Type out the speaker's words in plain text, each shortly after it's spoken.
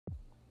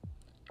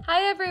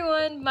Hi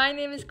everyone, my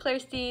name is Claire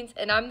Steens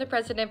and I'm the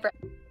president for...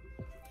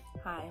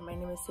 Hi, my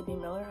name is Sydney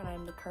Miller and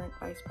I'm the current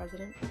vice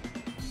president.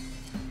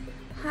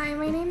 Hi,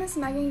 my name is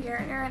Megan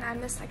Gertner and I'm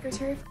the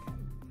secretary.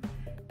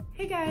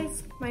 Hey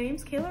guys, my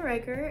name's Kayla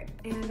Riker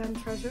and I'm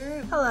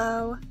treasurer.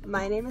 Hello,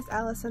 my name is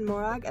Allison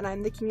Morag and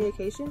I'm the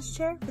communications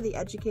chair for the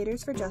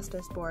Educators for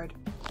Justice Board.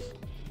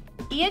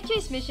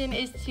 EFJ's mission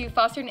is to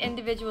foster an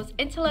individual's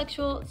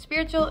intellectual,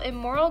 spiritual, and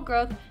moral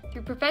growth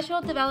through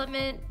professional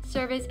development,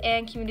 service,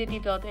 and community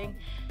building.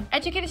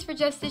 Educators for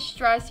Justice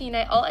strives to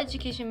unite all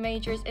education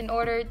majors in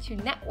order to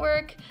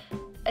network,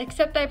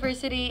 accept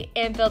diversity,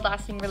 and build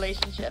lasting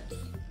relationships.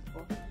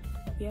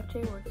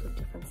 EFJ works with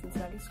different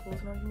Cincinnati schools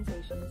and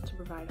organizations to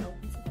provide help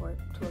and support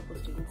to local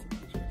students and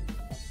teachers.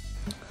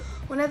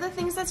 One of the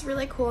things that's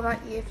really cool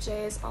about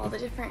EFJ is all the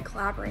different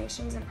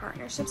collaborations and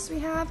partnerships we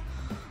have.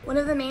 One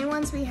of the main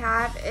ones we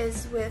have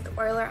is with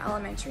Euler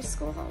Elementary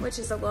School, which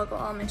is a local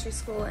elementary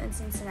school in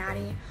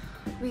Cincinnati.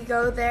 We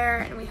go there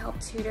and we help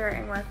tutor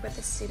and work with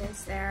the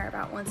students there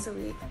about once a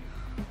week.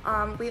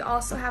 We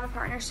also have a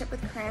partnership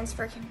with Crayons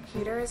for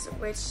Computers,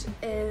 which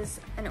is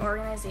an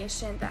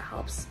organization that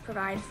helps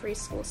provide free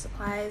school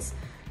supplies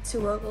to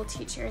local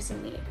teachers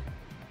in need.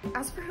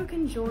 As for who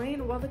can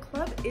join, while the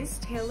club is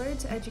tailored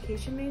to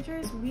education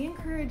majors, we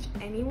encourage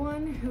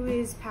anyone who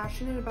is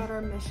passionate about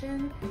our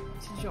mission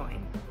to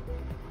join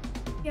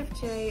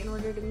EFJ in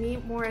order to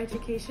meet more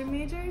education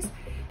majors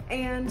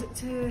and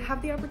to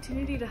have the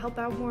opportunity to help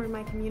out more in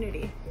my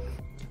community.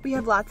 We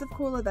have lots of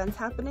cool events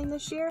happening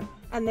this year,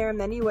 and there are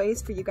many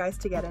ways for you guys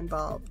to get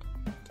involved.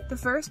 The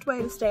first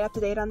way to stay up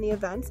to date on the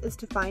events is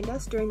to find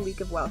us during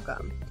Week of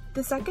Welcome.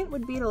 The second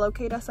would be to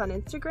locate us on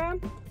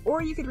Instagram,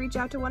 or you could reach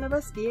out to one of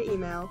us via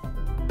email.